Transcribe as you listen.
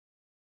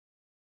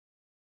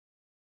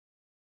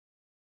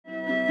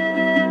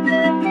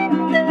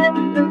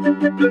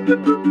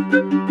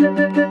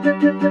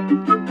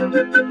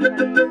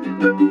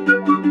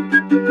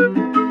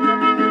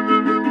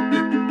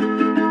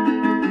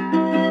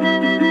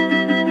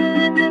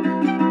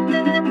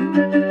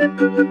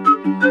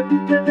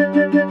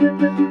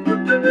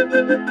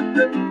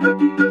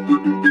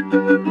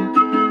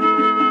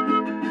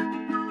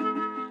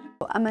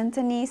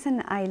Amantani is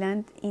an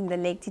island in the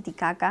Lake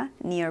Titicaca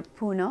near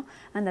Puno,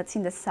 and that's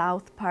in the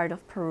south part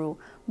of Peru,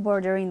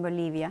 bordering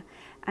Bolivia.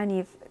 And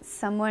if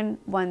someone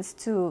wants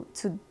to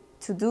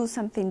do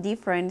something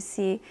different,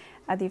 see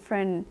a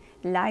different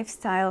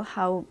lifestyle,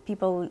 how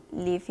people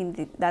live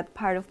in that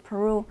part of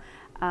Peru,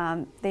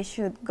 they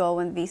should go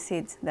and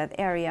visit that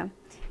area.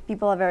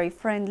 People are very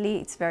friendly,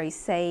 it's very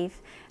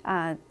safe,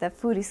 the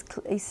food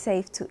is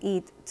safe to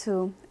eat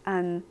too,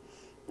 and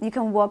you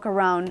can walk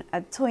around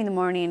at 2 in the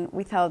morning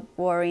without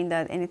worrying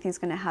that anything's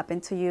going to happen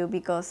to you,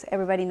 because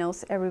everybody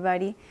knows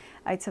everybody.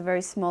 It's a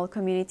very small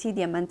community,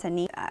 the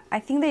Amantani. I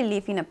think they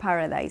live in a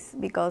paradise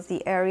because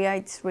the area,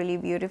 it's really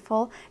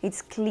beautiful.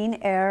 It's clean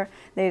air.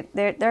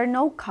 There are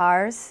no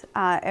cars.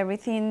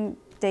 Everything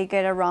they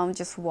get around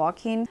just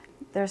walking.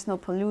 There's no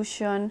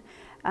pollution,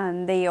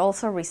 and they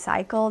also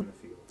recycle.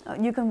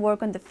 You can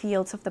work on the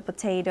fields of the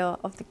potato,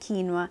 of the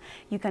quinoa.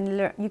 You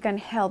can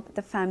help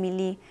the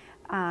family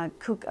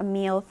cook a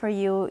meal for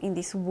you in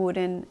this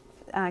wooden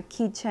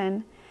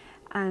kitchen,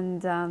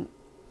 and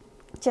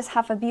just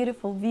have a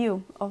beautiful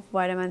view of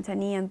what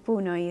Amantani and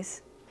Puno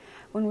is.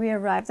 When we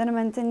arrived at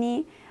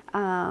Amantani,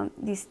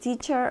 this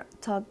teacher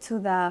talked to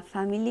the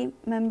family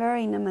member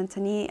in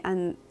Amantani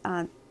and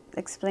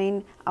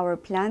explained our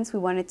plans. We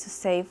wanted to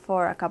stay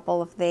for a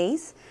couple of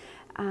days,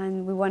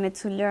 and we wanted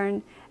to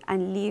learn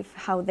and live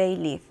how they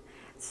live.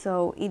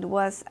 So it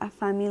was a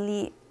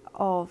family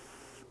of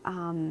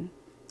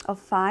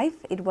 5.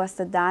 It was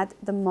the dad,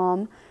 the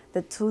mom,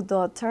 the 2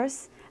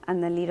 daughters,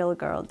 and the little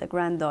girl, the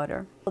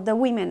granddaughter. The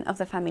women of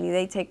the family,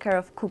 they take care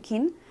of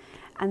cooking,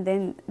 and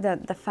then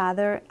the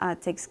father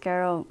takes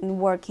care of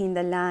working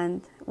the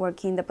land,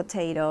 working the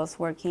potatoes,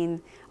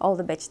 working all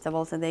the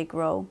vegetables that they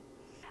grow.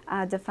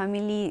 The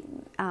family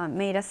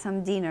made us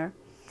some dinner.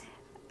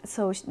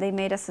 So they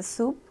made us a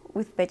soup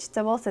with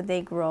vegetables that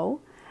they grow,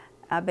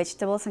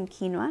 vegetables and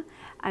quinoa,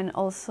 and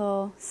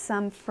also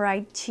some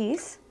fried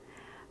cheese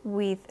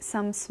with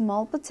some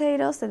small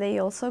potatoes that they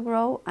also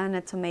grow, and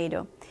a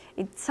tomato.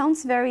 It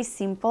sounds very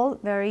simple,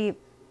 very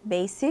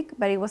basic,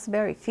 but it was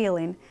very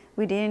filling.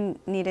 We didn't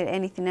need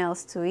anything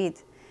else to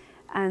eat.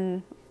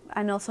 And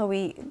also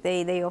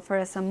they offer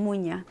us some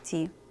muña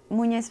tea.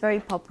 Muña is very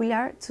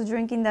popular to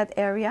drink in that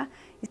area.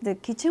 The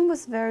kitchen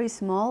was very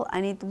small,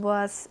 and it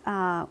was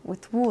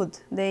with wood.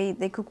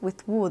 They cook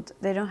with wood.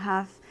 They don't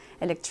have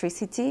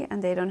electricity,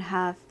 and they don't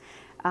have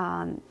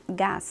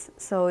gas,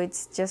 so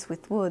it's just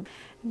with wood.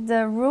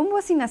 The room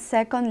was in a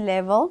 2nd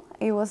level.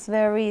 It was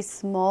very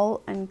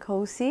small and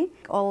cozy.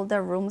 All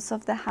the rooms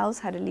of the house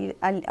had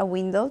a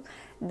window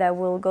that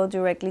will go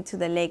directly to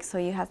the lake, so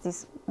you have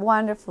this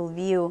wonderful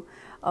view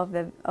of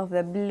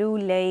the blue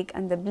lake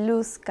and the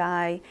blue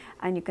sky,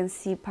 and you can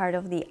see part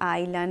of the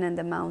island and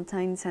the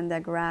mountains and the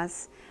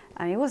grass,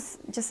 and it was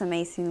just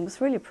amazing. It was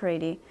really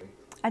pretty.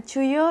 A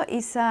chullo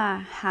is a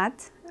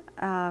hat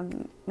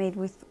made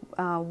with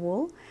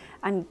wool,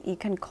 and it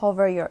can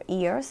cover your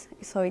ears,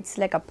 so it's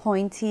like a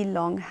pointy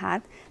long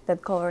hat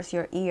that covers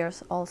your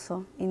ears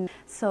also.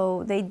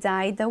 So they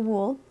dye the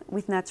wool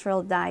with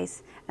natural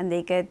dyes, and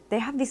they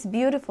have these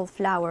beautiful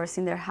flowers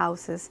in their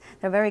houses.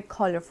 They're very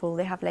colorful.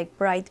 They have like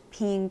bright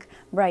pink,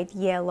 bright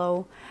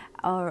yellow,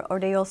 or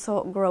they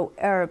also grow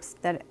herbs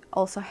that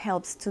also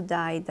helps to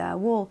dye the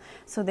wool.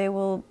 So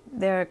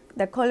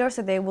the colors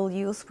that they will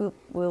use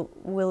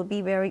will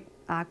be very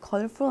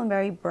colorful and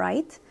very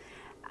bright,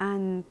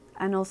 and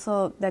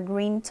also the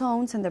green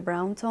tones and the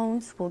brown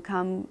tones will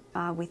come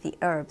with the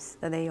herbs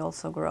that they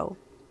also grow.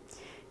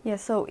 Yeah,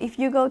 so if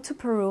you go to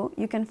Peru,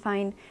 you can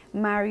find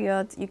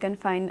Marriott, you can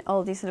find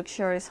all these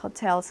luxurious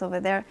hotels over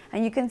there,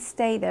 and you can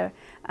stay there,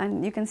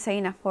 and you can stay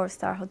in a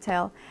 4-star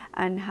hotel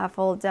and have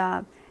all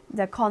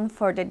the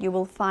comfort that you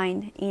will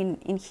find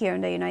in here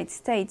in the United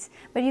States.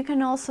 But you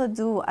can also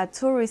do a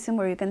tourism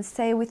where you can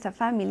stay with a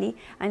family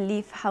and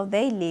live how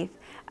they live,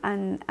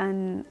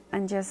 and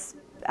just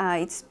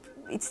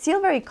it's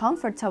still very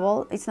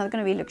comfortable. It's not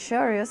going to be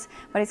luxurious,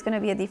 but it's going to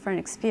be a different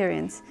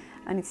experience,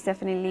 and it's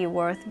definitely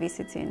worth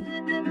visiting.